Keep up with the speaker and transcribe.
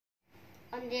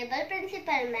Honorable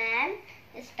Principal Ma'am,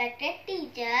 respected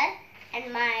teacher,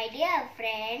 and my dear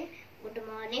friend, good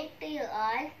morning to you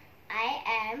all. I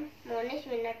am Monish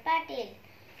Vinod Patil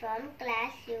from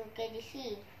class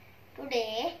UKG.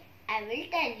 Today I will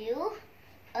tell you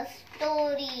a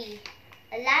story,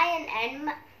 a lion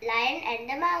and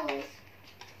the mouse.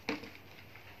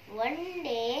 One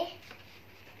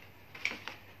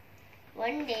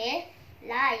day,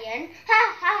 lion,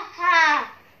 ha ha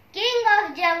ha, king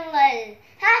of jungle,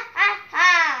 ha ha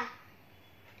ha.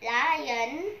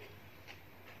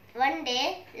 One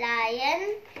day,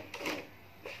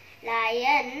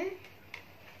 lion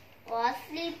was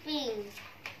sleeping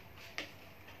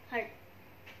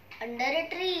under a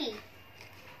tree.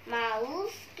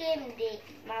 Mouse came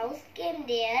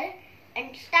there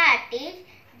and started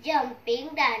jumping,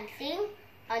 dancing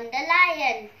on the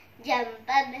lion. Jump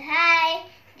up high,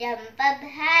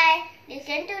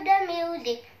 listen to the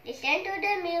music,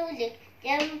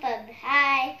 jump up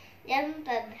high,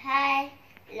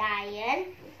 Lion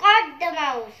caught the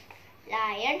mouse.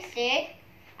 Lion said,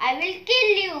 I will kill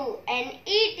you and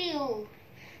eat you.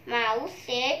 Mouse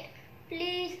said,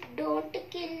 please don't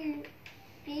kill,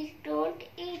 please don't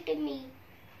eat me,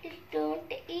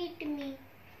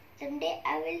 someday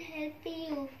I will help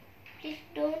you, please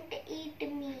don't eat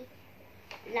me.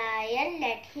 Lion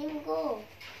let him go.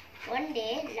 One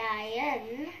day,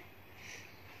 lion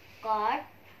caught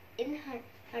in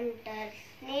hunter's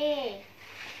net.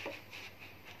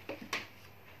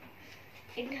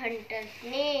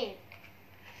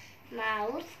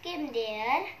 Mouse came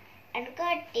there and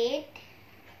cut it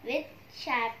with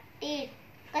sharp teeth.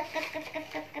 Cut.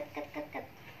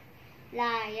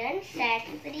 Lion set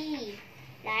free.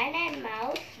 Lion and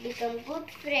mouse become good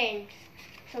friends.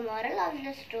 So, moral of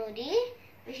the story,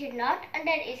 we should not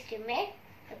underestimate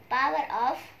the power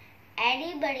of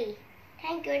anybody.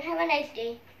 Thank you and have a nice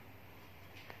day.